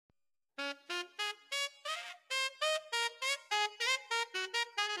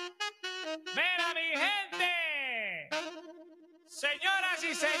Señoras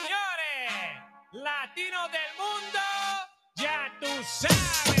y señores, latinos del mundo, ya tú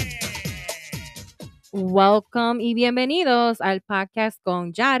sabes. Welcome y bienvenidos al podcast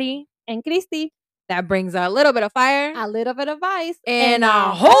con Yari and Christy. that brings a little bit of fire, A little bit of ice, and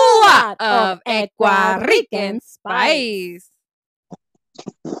a whole lot of Ecuadorican spice.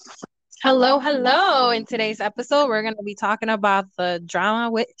 Hello, hello. In today's episode, we're going to be talking about the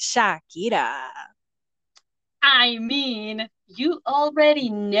drama with Shakira. I mean, you already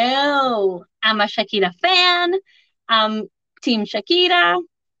know I'm a Shakira fan. I'm Team Shakira.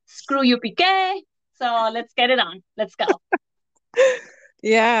 Screw you, Piqué. So let's get it on. Let's go.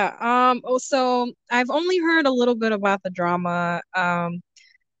 Yeah. So I've only heard a little bit about the drama. I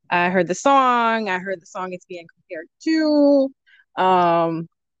heard the song. I heard the song it's being compared to.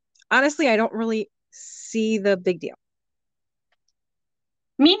 Honestly, I don't really see the big deal.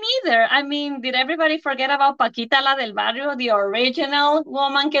 Me neither. I mean, did everybody forget about Paquita la del barrio, the original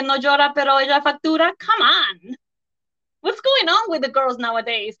woman que no llora pero ella factura? Come on. What's going on with the girls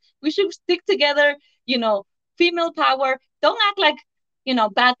nowadays? We should stick together, female power. Don't act like,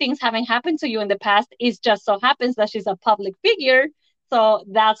 bad things haven't happened to you in the past. It just so happens that she's a public figure. So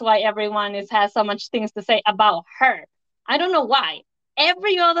that's why everyone has so much things to say about her. I don't know why.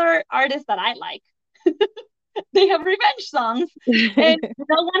 Every other artist that I like, they have revenge songs. And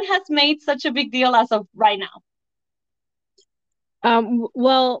no one has made such a big deal as of right now.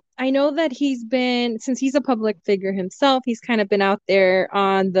 Well, I know that since he's a public figure himself, he's kind of been out there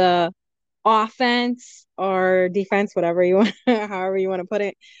on the offense or defense, whatever you want, however you want to put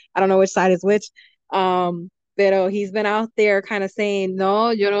it. I don't know which side is which. Pero he's been out there kind of saying, no,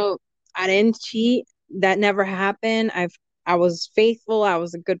 I didn't cheat. That never happened. I was faithful. I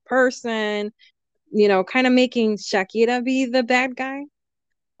was a good person, kind of making Shakira be the bad guy.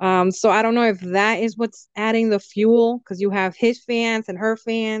 So I don't know if that is what's adding the fuel, because you have his fans and her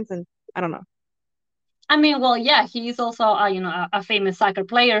fans, and I don't know. I mean, well, yeah, he's also a famous soccer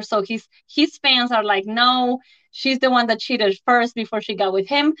player, so his fans are like, no, she's the one that cheated first before she got with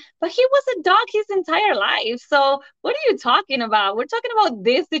him. But he was a dog his entire life. So what are you talking about? We're talking about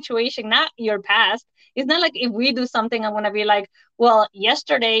this situation, not your past. It's not like if we do something, I'm gonna be like, well,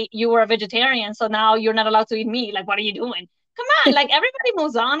 yesterday you were a vegetarian, so now you're not allowed to eat meat. Like, what are you doing? Come on, like everybody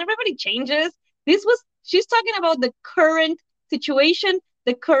moves on, everybody changes. She's talking about the current situation,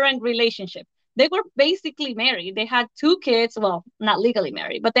 the current relationship. They were basically married. They had 2 kids. Well, not legally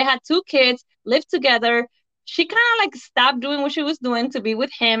married, but they had 2 kids, lived together. She kind of like stopped doing what she was doing to be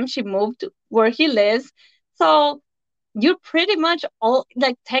with him. She moved to where he lives. So you're pretty much all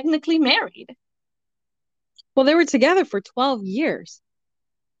like technically married. Well, they were together for 12 years.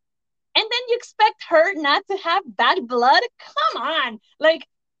 And then you expect her not to have bad blood? Come on. Like,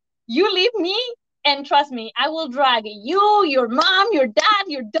 you leave me, and trust me, I will drag you, your mom, your dad,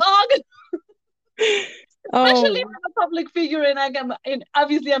 your dog. Especially if I'm a public figure and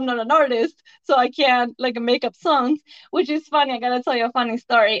obviously I'm not an artist, so I can't like make up songs, which is funny. I gotta tell you a funny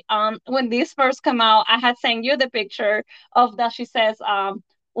story. When this first came out, I had sent you the picture of that she says,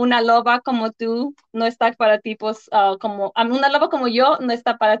 una loba como tú no está para tipos una loba como yo no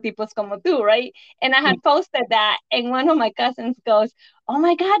está para tipos como tú, right? And I had posted that, and one of my cousins goes, oh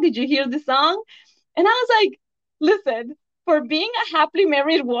my God, did you hear the song? And I was like, listen, for being a happily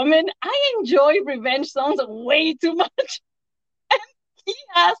married woman, I enjoy revenge songs way too much. And he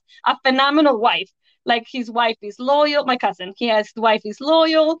has a phenomenal wife. Like, his wife is loyal. My cousin, his wife is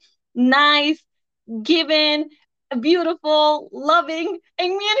loyal, nice, giving, beautiful, loving, and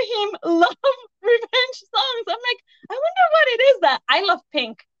me and him love revenge songs. I'm like, I wonder what it is that I love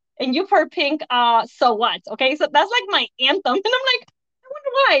Pink, and you've heard Pink. So what? Okay, so that's like my anthem, and I'm like, I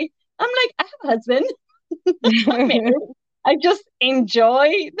wonder why. I'm like, I have a husband. I'm married. I just enjoy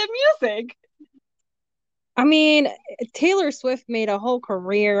the music. I mean, Taylor Swift made a whole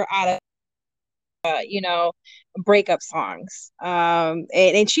career out of, breakup songs.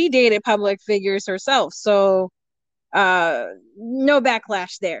 And she dated public figures herself. So, no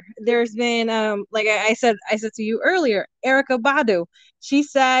backlash there. There's been, like I said to you earlier, Erykah Badu. She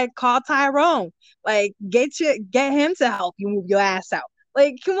said, call Tyrone. Like, get him to help you move your ass out.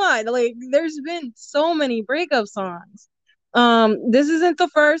 Like, come on. Like, there's been so many breakup songs. This isn't the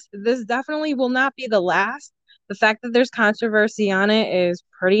first. This definitely will not be the last. The fact that there's controversy on it is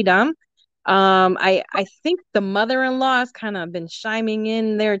pretty dumb. I think the mother-in-law has kind of been chiming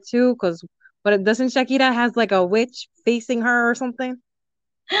in there too, but doesn't Shakira has like a witch facing her or something?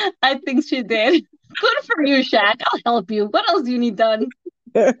 I think she did. Good for you, Shaq. I'll help you. What else do you need done?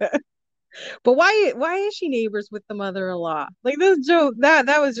 But why is she neighbors with the mother-in-law? Like, this joke that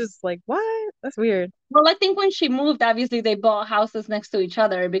was just like, what? That's weird. Well, I think when she moved, obviously they bought houses next to each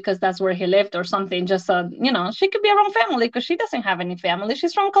other because that's where he lived or something. Just so she could be around family because she doesn't have any family.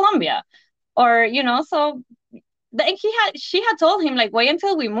 She's from Colombia, or so she had told him like wait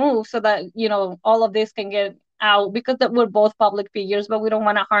until we move so that all of this can get out because that we're both public figures, but we don't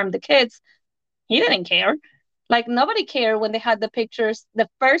want to harm the kids. He didn't care. Like nobody cared when they had the pictures, the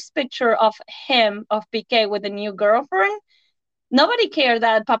first picture of him of Piqué with a new girlfriend. Nobody cared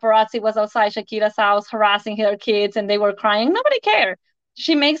that paparazzi was outside Shakira's house harassing her kids and they were crying. Nobody cared.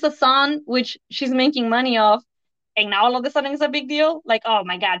 She makes a song which she's making money off, and now all of a sudden it's a big deal. Like, oh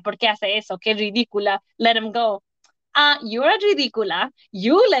my God, ¿por qué hace eso? Qué ridícula. Let him go. You're a ridícula.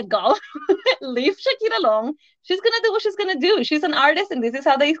 You let go. Leave Shakira alone. She's gonna do what she's gonna do. She's an artist, and this is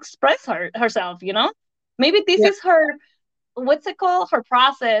how they express herself. Maybe this Yeah. is her, what's it called? Her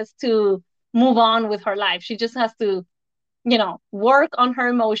process to move on with her life. She just has to work on her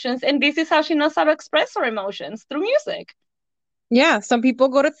emotions. And this is how she knows how to express her emotions through music. Yeah, some people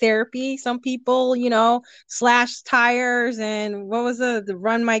go to therapy. Some people, slash tires and what was the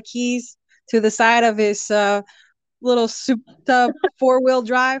run my keys to the side of his little souped up 4-wheel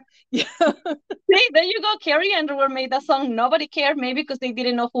drive. Yeah. See, there you go. Carrie Underwood made that song. Nobody cared, maybe because they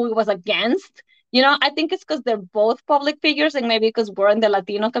didn't know who it was against. I think it's because they're both public figures, and maybe because we're in the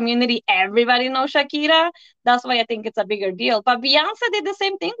Latino community, everybody knows Shakira. That's why I think it's a bigger deal. But Beyonce did the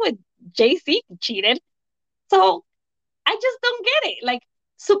same thing with Jay-Z, cheated. So I just don't get it. Like,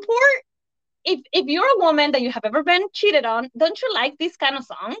 support. If you're a woman that you have ever been cheated on, don't you like these kind of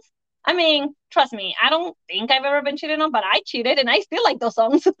songs? I mean, trust me, I don't think I've ever been cheated on, but I cheated and I still like those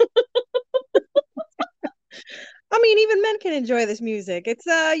songs. I mean, even men can enjoy this music. It's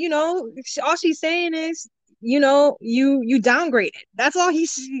all she's saying is, you downgraded. That's all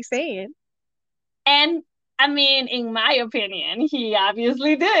he's saying. And I mean, in my opinion, he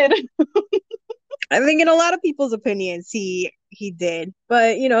obviously did. I think in a lot of people's opinions, he did,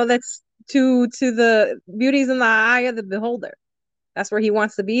 but that's to the beauty's in the eye of the beholder. That's where he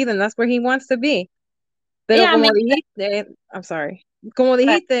wants to be, then that's where he wants to be. Pero Yeah, I como mean, dijiste, I'm sorry. Como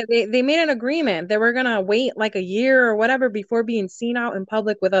dijiste, they made an agreement. They were gonna wait like a year or whatever before being seen out in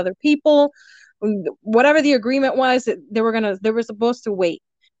public with other people. Whatever the agreement was, they were supposed to wait,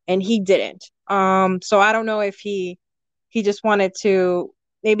 and he didn't. So I don't know if he just wanted to.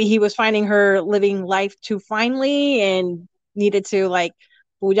 Maybe he was finding her living life too finely and needed to like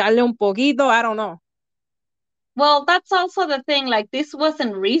puyarle un poquito. I don't know. well, that's also the thing. Like, this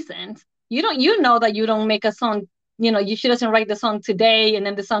wasn't recent. You know that you don't make a song. She doesn't write the song today and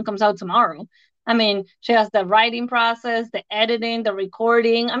then the song comes out tomorrow. I mean, she has the writing process, the editing, the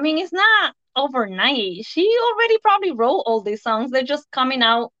recording. I mean, it's not overnight. She already probably wrote all these songs. They're just coming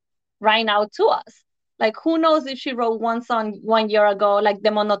out right now to us. Like, who knows if she wrote one song 1 year ago, like the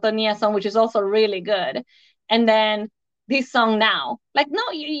Monotonia song, which is also really good, and then this song now. Like, no,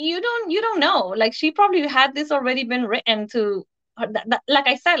 you don't know. Like, she probably had this already been written to her, like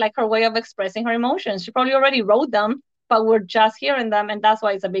I said, like her way of expressing her emotions. She probably already wrote them, but we're just hearing them, and that's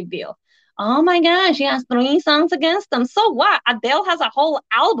why it's a big deal. Oh my gosh, she has 3 songs against them. So what? Adele has a whole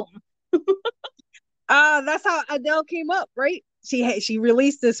album. That's how Adele came up, right? She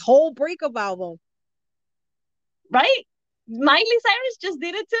released this whole breakup album. Right? Miley Cyrus just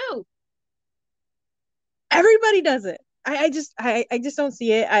did it too. Everybody does it. I just don't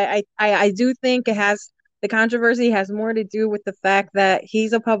see it. I do think the controversy has more to do with the fact that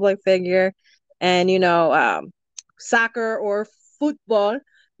he's a public figure, and soccer or football,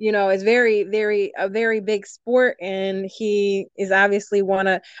 is a very big sport, and he is obviously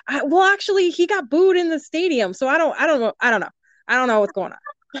well, actually, he got booed in the stadium, so I don't know what's going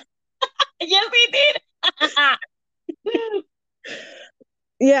on. Yes, he did.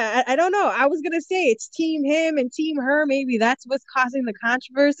 Yeah, I don't know. I was gonna say it's team him and team her. Maybe that's what's causing the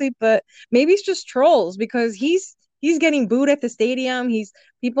controversy, but maybe it's just trolls because he's getting booed at the stadium.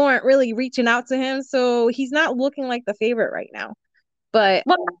 People aren't really reaching out to him, so he's not looking like the favorite right now. But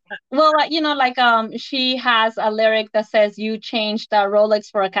Well, like she has a lyric that says you changed the Rolex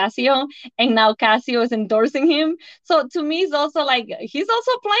for a Casio, and now Casio is endorsing him. So to me, it's also like he's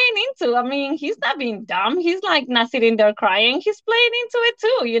also playing into. I mean, he's not being dumb. He's like not sitting there crying. He's playing into it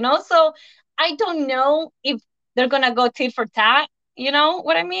too. So I don't know if they're gonna go tit for tat. You know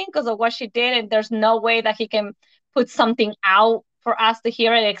what I mean? Because of what she did, and there's no way that he can put something out for us to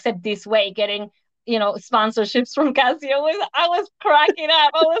hear it except this way, getting sponsorships from Casio. I was cracking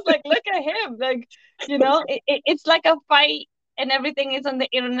up. I was like, look at him. Like, it's like a fight, and everything is on the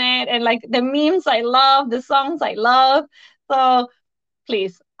internet, and like the memes I love, the songs I love. So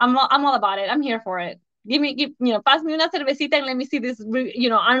please, I'm all about it. I'm here for it. Pass me una cervecita and let me see this,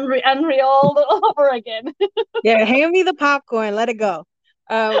 unreal all over again. Yeah, hand me the popcorn, let it go.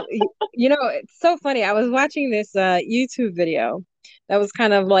 It's so funny. I was watching this YouTube video that was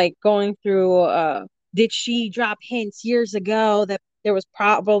kind of like going through did she drop hints years ago that there was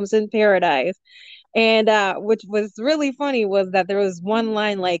problems in paradise? And which was really funny was that there was one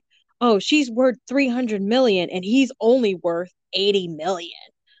line like, "Oh, she's worth 300 million and he's only worth 80 million."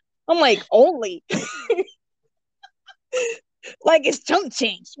 I'm like, "Only?" Like it's chump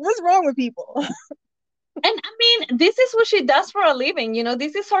change. What's wrong with people? And I mean, this is what she does for a living.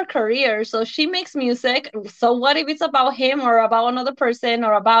 This is her career. So she makes music. So what if it's about him or about another person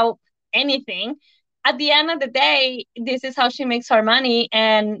or about anything? At the end of the day, this is how she makes her money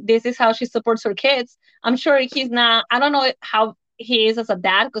and this is how she supports her kids. I'm sure he's not, I don't know how he is as a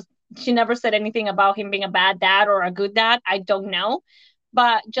dad because she never said anything about him being a bad dad or a good dad. I don't know.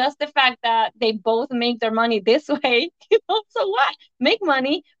 But just the fact that they both make their money this way, so what? Make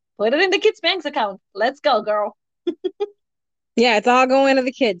money, put it in the kids' bank account. Let's go, girl. Yeah, it's all going to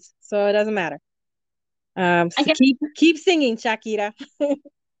the kids, so it doesn't matter. I So guess keep singing, Shakira.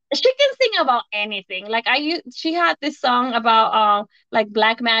 she can sing about anything. Like she had this song about like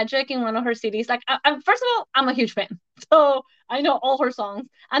black magic in one of her cities. Like, first of all, I'm a huge fan, so I know all her songs.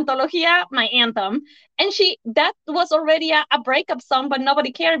 Antología, my anthem, and that was already a breakup song, but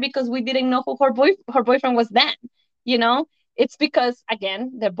nobody cared because we didn't know who her boyfriend was then. You know, it's because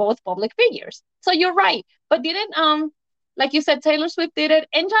again they're both public figures. So you're right, but didn't like you said, Taylor Swift did it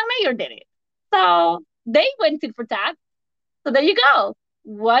and John Mayer did it. So they went in for that. So there you go.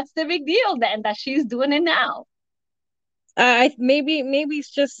 What's the big deal then that she's doing it now? I maybe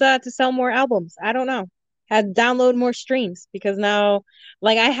it's just to sell more albums. I don't know. Had download more streams because now,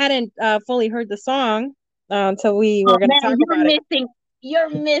 like I hadn't fully heard the song until we Oh were going to man, talk about it. you're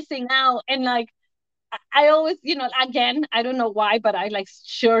missing out. And like I always, again, I don't know why, but I like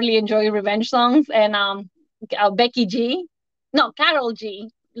surely enjoy revenge songs and Becky G, no, Carol G,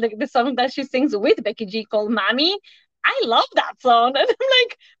 like the song that she sings with Becky G called Mommy. I love that song. And I'm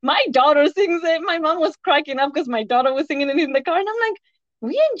like, my daughter sings it. My mom was cracking up because my daughter was singing it in the car. And I'm like,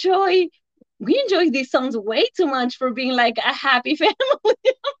 we enjoy these songs way too much for being like a happy family. I'm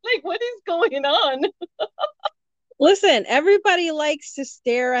like, what is going on? Listen, everybody likes to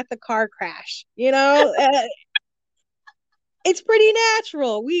stare at the car crash. It's pretty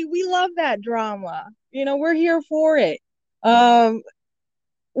natural. We love that drama. We're here for it. Um,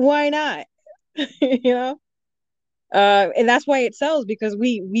 why not? you know? And that's why it sells because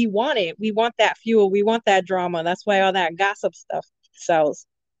we want it. We want that fuel. We want that drama. That's why all that gossip stuff sells.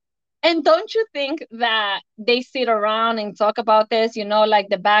 And don't you think that they sit around and talk about this, like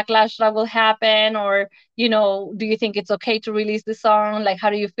the backlash that will happen? Or, do you think it's okay to release the song? Like, how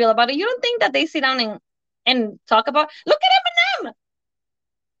do you feel about it? You don't think that they sit down and talk about, look at Eminem!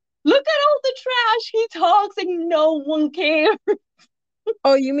 Look at all the trash he talks and no one cares.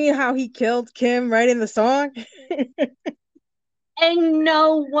 Oh, you mean how he killed Kim right in the song? And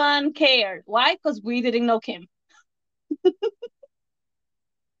no one cared. Why? Because we didn't know Kim.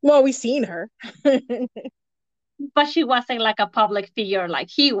 Well, we seen her. But she wasn't like a public figure like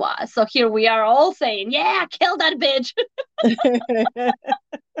he was. So here we are all saying, yeah, kill that bitch. And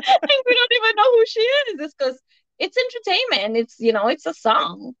we don't even know who she is. It's because it's entertainment. It's a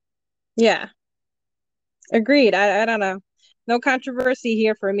song. Yeah. Agreed. I don't know. No controversy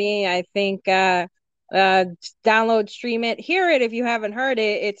here for me. I think download, stream it, hear it if you haven't heard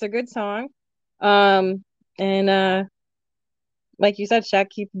it. It's a good song. And like you said, Shaq,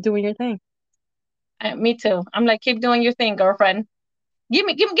 keep doing your thing. Me too. I'm like, keep doing your thing, girlfriend. Give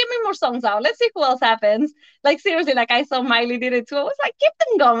me more songs out. Let's see who else happens. Like seriously, like I saw Miley did it too. I was like, keep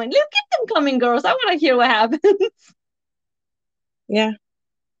them going. Let's keep them coming, girls. I want to hear what happens. Yeah,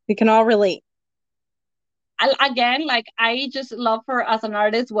 we can all relate. Again, like I just love her as an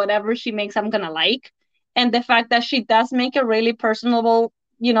artist. Whatever she makes, I'm gonna like. And the fact that she does make it really personable,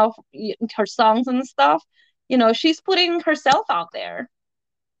 her songs and stuff. She's putting herself out there.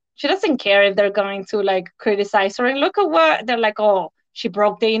 She doesn't care if they're going to like criticize her. And look at what they're like. Oh, she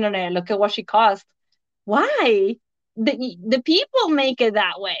broke the internet. Look at what she cost. Why? The people make it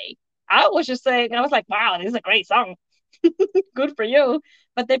that way. I was just saying, I was like, wow, this is a great song. Good for you.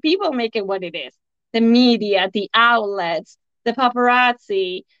 But the people make it what it is. The media, the outlets, the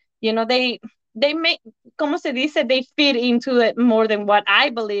paparazzi, they make, como se dice, they fit into it more than what I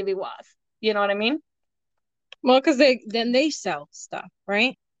believe it was. You know what I mean? Well, because they sell stuff,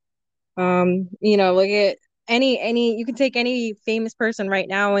 right? Look at any you can take any famous person right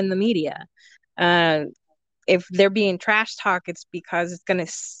now in the media. if they're being trash talk, it's because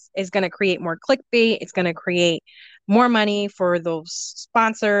it's gonna create more clickbait. It's gonna create more money for those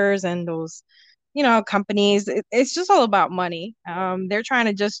sponsors and those, companies. It's just all about money. They're trying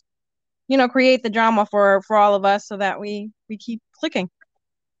to just, create the drama for all of us so that we keep clicking.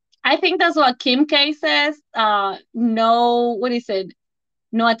 I think that's what Kim K says. No, what is it?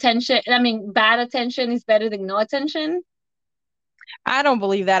 No attention. I mean, bad attention is better than no attention. I don't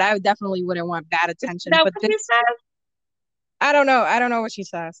believe that. I definitely wouldn't want bad Is attention, that but what she this, says? I don't know. I don't know what she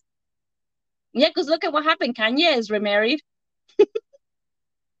says. Yeah, because look at what happened. Kanye is remarried.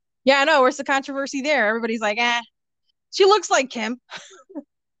 Yeah, I know. Where's the controversy there? Everybody's like, she looks like Kim.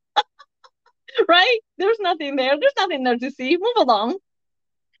 Right? There's nothing there. There's nothing there to see. Move along.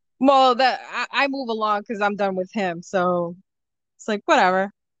 Well, I move along because I'm done with him. So it's like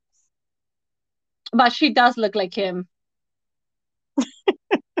whatever. But she does look like him.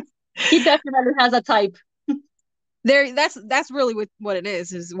 He definitely has a type. That's really what it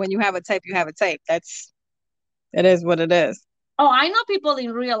is when you have a type, you have a type. It is what it is. Oh, I know people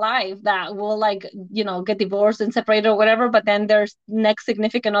in real life that will like, get divorced and separated or whatever, but then their next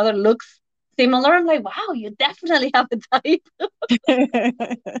significant other looks similar. I'm like, wow, you definitely have a type.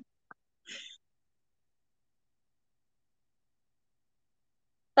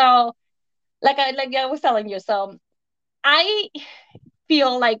 So, like I was telling you, so I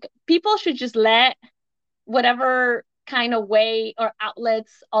feel like people should just let whatever kind of way or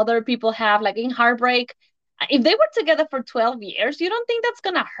outlets other people have, like in heartbreak. If they were together for 12 years, you don't think that's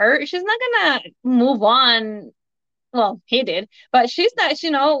gonna hurt? She's not gonna move on. Well, he did, but she's not.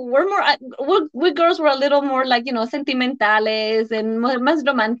 We're more. We girls were a little more like sentimentales and más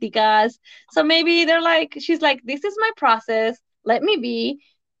románticas. So maybe they're like, she's like, this is my process. Let me be.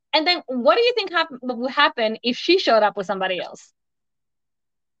 And then, what do you think would happen if she showed up with somebody else?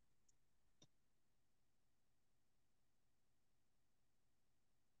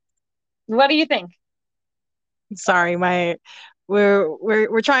 What do you think? Sorry,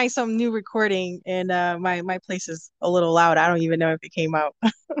 we're trying some new recording and my place is a little loud. I don't even know if it came out.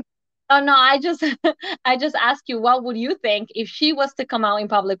 Oh no, I just I just asked you, what would you think if she was to come out in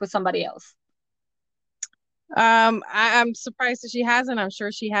public with somebody else? I'm surprised that she hasn't. I'm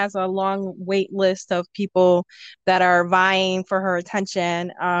sure she has a long wait list of people that are vying for her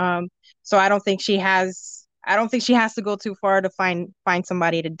attention. So I don't think she has to go too far to find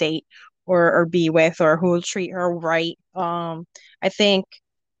somebody to date or be with or who will treat her right. I think,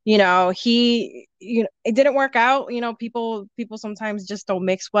 it didn't work out. People sometimes just don't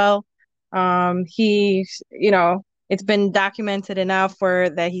mix well. It's been documented enough where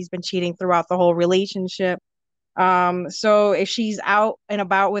that he's been cheating throughout the whole relationship. So if she's out and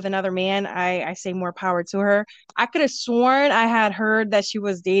about with another man, I say more power to her. I could have sworn I had heard that she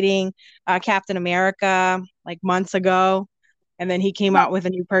was dating Captain America like months ago, and then he came out with a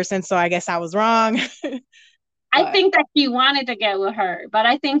new person, so I guess I was wrong. I But think that he wanted to get with her, but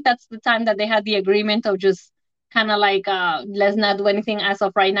I think that's the time that they had the agreement of just kind of like, let's not do anything as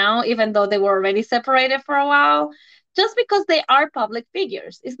of right now, even though they were already separated for a while, just because they are public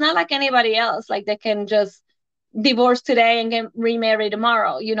figures. It's not like anybody else, like they can just divorce today and get remarried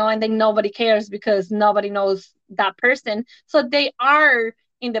tomorrow, and then nobody cares because nobody knows that person. So they are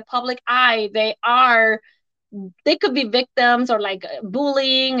in the public eye. They could be victims or like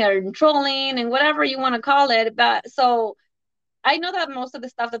bullying or trolling and whatever you want to call it. But so I know that most of the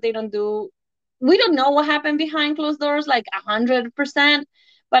stuff that they don't do, we don't know what happened behind closed doors, like 100%.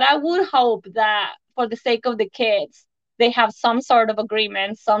 But I would hope that for the sake of the kids, they have some sort of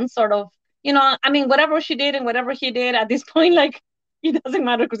agreement, some sort of, I mean, whatever she did and whatever he did at this point, like it doesn't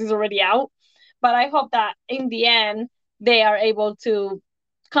matter because he's already out. But I hope that in the end, they are able to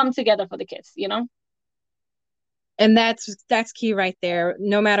come together for the kids. and that's key right there.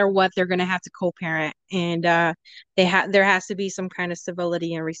 No matter what, they're gonna have to co-parent, and there has to be some kind of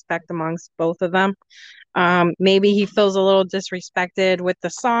civility and respect amongst both of them. Maybe he feels a little disrespected with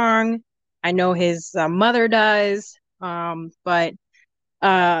the song. I know his mother does, but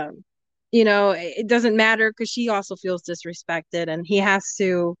uh, it doesn't matter because she also feels disrespected, and he has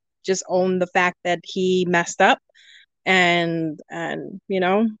to just own the fact that he messed up and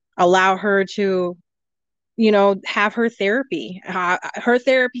allow her to have her therapy. Her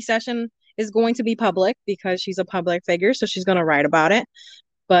therapy session is going to be public because she's a public figure, so she's going to write about it.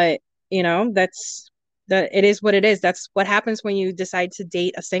 But it is what it is. That's what happens when you decide to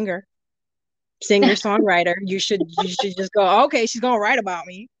date a singer songwriter. You should just go, okay, she's gonna write about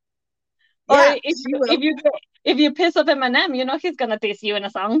me. Or Yeah, if she will. if you piss off Eminem, he's gonna diss you in a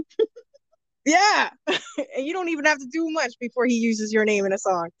song. Yeah, and you don't even have to do much before he uses your name in a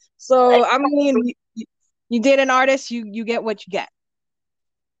song. So I mean, You date an artist, you get what you get.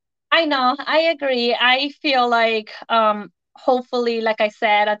 I know, I agree. I feel like hopefully, like I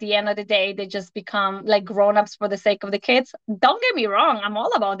said, at the end of the day, they just become like grown-ups for the sake of the kids. Don't get me wrong, I'm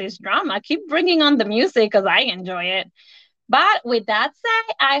all about this drama. Keep bringing on the music because I enjoy it. But with that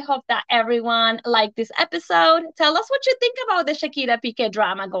said, I hope that everyone liked this episode. Tell us what you think about the Shakira Piqué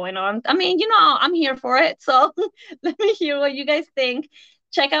drama going on. I mean, I'm here for it. So let me hear what you guys think.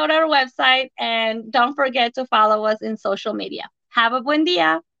 Check out our website and don't forget to follow us in social media. Have a buen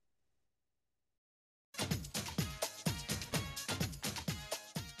día.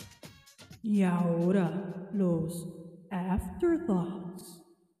 Y ahora los afterthoughts.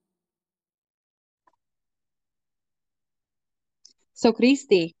 So,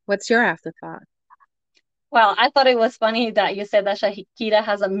 Christy, what's your afterthought? Well, I thought it was funny that you said that Shakira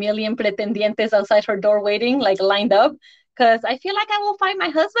has a million pretendientes outside her door waiting, like lined up, because I feel like I will find my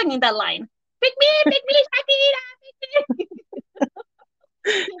husband in that line. Pick me, Shakira, pick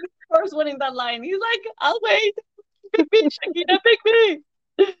me. First one in that line. He's like, I'll wait. Pick me, Shakira, pick me.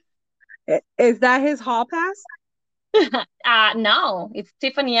 Is that his hall pass? No, it's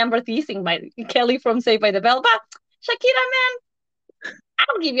Tiffany Amber teasing by Kelly from Saved by the Bell. But Shakira, man,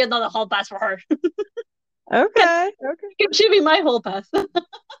 I'll give you another hall pass for her. Okay. Can she be my hall pass?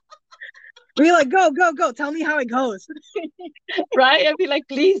 Be like, go. Tell me how it goes. Right? I'd be like,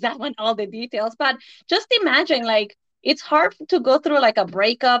 please, I want all the details. But just imagine, like, it's hard to go through like a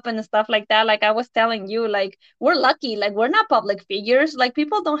breakup and stuff like that. Like I was telling you, like, we're lucky. Like, we're not public figures. Like,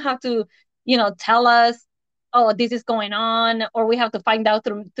 people don't have to, tell us, oh, this is going on, or we have to find out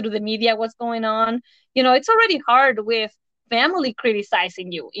through the media what's going on. It's already hard with family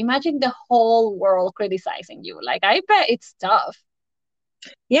criticizing you. Imagine the whole world criticizing you. Like, I bet it's tough.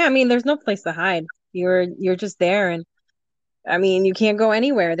 Yeah, I mean, there's no place to hide. You're just there, and I mean, you can't go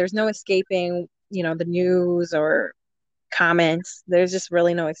anywhere. There's no escaping, the news or comments. There's just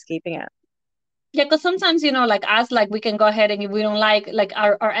really no escaping it. Yeah, because sometimes, like us, like we can go ahead and if we don't like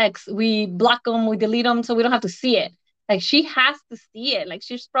our ex, we block them, we delete them so we don't have to see it. Like she has to see it. Like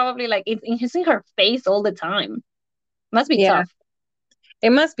she's probably like it's in her face all the time. Must be Yeah, tough.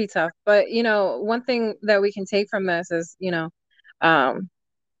 it must be tough. But, one thing that we can take from this is, um,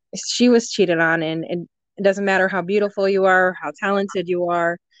 she was cheated on, and it doesn't matter how beautiful you are, how talented you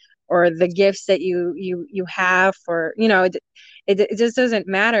are, or the gifts that you have for, it just doesn't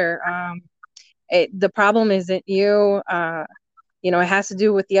matter. The problem isn't you. It has to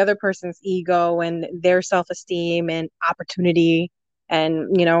do with the other person's ego and their self-esteem and opportunity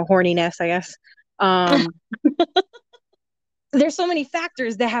and, horniness, I guess. There's so many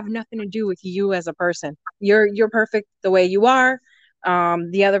factors that have nothing to do with you as a person. You're perfect the way you are.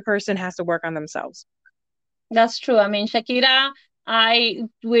 The other person has to work on themselves. That's true. I mean, Shakira, I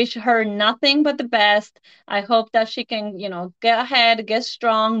wish her nothing but the best. I hope that she can, get ahead, get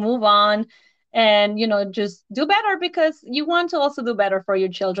strong, move on, and, just do better because you want to also do better for your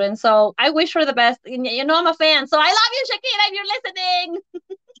children. So I wish her the best. I'm a fan. So I love you, Shakira, if you're listening.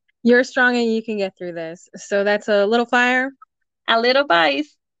 You're strong and you can get through this. So that's a little fire. A little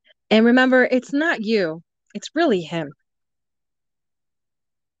vice. And remember, it's not you. It's really him.